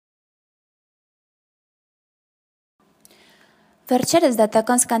Վերջերս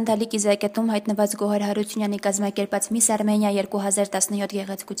դատական սկանդալի կիզակետում հայտնված Գոհար Հարությունյանի կազմակերպած Միսս Արմենիա 2017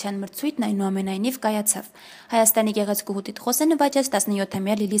 գեղեցկության մրցույթն այնուամենայնիվ կայացավ։ Հայաստանի գեղեցկուհու տիտղոսը նվաճեց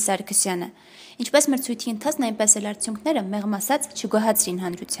 17-ամյա Լիլի Սարգսյանը։ Ինչպես մրցույթի ընթացքն, այնպես էլ արդյունքները մեղմ ասած չգոհացրին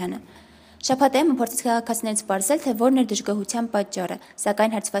հանրությանը։ Shabat.am փորձեց քաղաքացիներից պարզել, թե որն էր դժգոհության պատճառը,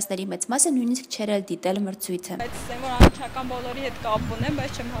 սակայն հարցվածների մեծ մասը նույնիսկ չէր էլ դիտել մրցույթը։ Ասեմ, որ անմիջական բոլորի հետ կապ ունեմ,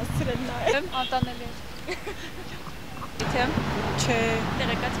 բայց չեմ հասցրել նայել։ Անտանելի է։ Չէ,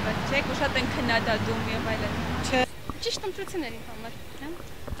 տեղեկացված չեք, ու շատ են քննադատում եւ այլն։ Չէ։ Ճիշտ ընտրությունների համար,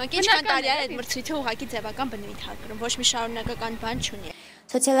 հա։ Ինչքան տարի է այդ մրցույթը ուղղակի ձևական բնույթ է կրում, ոչ մի շարունակական բան չունի։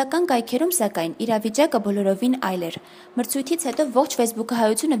 Սոցիալական կայքերում, սակայն, իրավիճակը բոլորովին այլ էր։ Մրցույթից հետո ողջ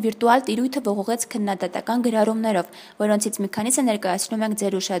ֆեյսբուքահայությունը վիրտուալ տիրույթը ողողեց քննադատական գրառումներով, որոնցից մի քանիսը ներկայացնում ենք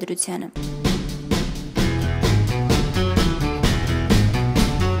ձեր ուշադրությանը։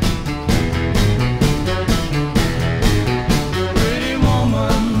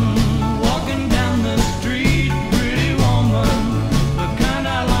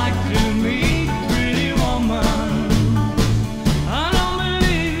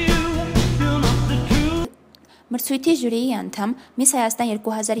 Մրցույթի ժյուրիի անդամ Միսս Հայաստան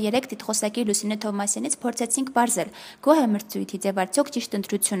 2003 տիտղոսակիր Լուսինե Թովմասյանից փորձեցինք պարզել, գոհ է մրցույթից եւ արդյոք ճիշտ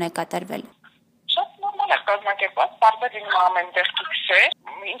ընտրություն է կատարվել։ Շատ նորմալ է կազմակերպված, տարբեր իմ ամենտեղ դուքս է,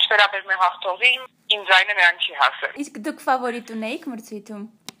 ինչ վերաբերում է հաղթողին, իմ ձայնը նրան չի հասել։ Իսկ դուք ֆավորիտ ունեիք մրցույթում։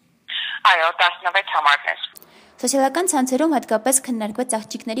 Այո, 16 համարներ։ Սոցիալական ցանցերում հատկապես քննարկված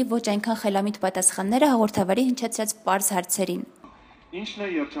աղջիկների ոչ այնքան խելամիտ պատասխանները հաղորդավարի հնչեցրած պարզ հարցերին։ Ինչն է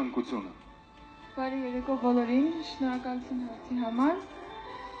երջանկությունը։ Բարի երեկո բոլորին, շնորհակալություն հարցի համար։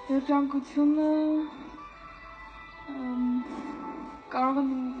 Երջանկությունը կարող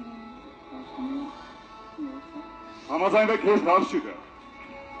եմ Համաձայնվեք ես հարց չկա։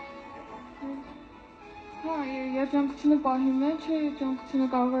 Հա, երջանկությունը պահի մեջ է,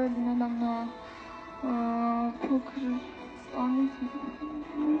 երջանկությունը կարող է լինել ամենա փոքր ստանից։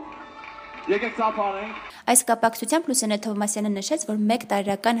 Եկեք ծափարենք։ Այս կապակցությամբ Լուսինե Թովմասյանը նշեց, որ 1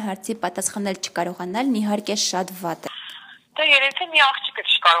 տարեկան հարցի պատասխանել չկարողանալն իհարկե շատ վատ է։ Դա երևի մի աղջիկը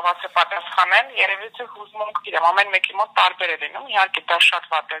չկարողացել պատասխանել, երևի թե հուզմունք գիտեմ, ամեն մեկի մոտ տարբեր է լինում, իհարկե դա շատ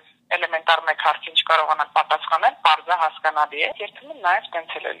վատ է, էլեմենտար մեկ հարցին չկարողանալ պատասխանել, բարձր հասկանալի է, երբեմն նաև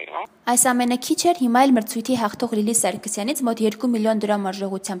տենց էլ է լինում։ Այս ամենը քիչ էր, հիմա էլ մրցույթի հաղթող Լիլի Սարգսյանից մոտ 2 միլիոն դրամ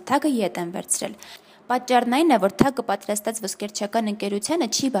արժողությամբ թագը ետ են վերցրել։ Պատճառն այն է, որ թագը պատրաստած ոսկերչական ընկերությանը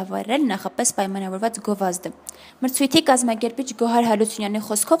չի բավարարել նախապես պայմանավորված գովազդը։ Մրցույթի կազմակերպիչ Գոհար Հարությունյանի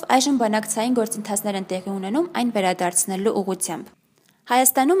խոսքով այժմ բանակցային գործընթացներ են տեղի ունենում այն վերադարձնելու ուղղությամբ։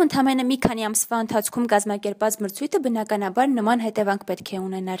 Հայաստանում ընդամենը մի քանի ամսվա ընթացքում կազմակերպած մրցույթը բնականաբար նման հետևանք պետք է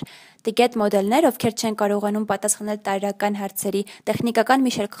ունենար։ Տիկետ մոդելներ, ովքեր չեն կարողանում պատասխանել տարրական հարցերի, տեխնիկական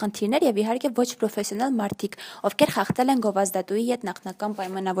մի շարք խնդիրներ եւ իհարկե ոչ պրոֆեսիոնալ մարդիկ, ովքեր խախտել են գովազդատուի հետ նախնական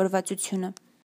պայմանավորվածությունը։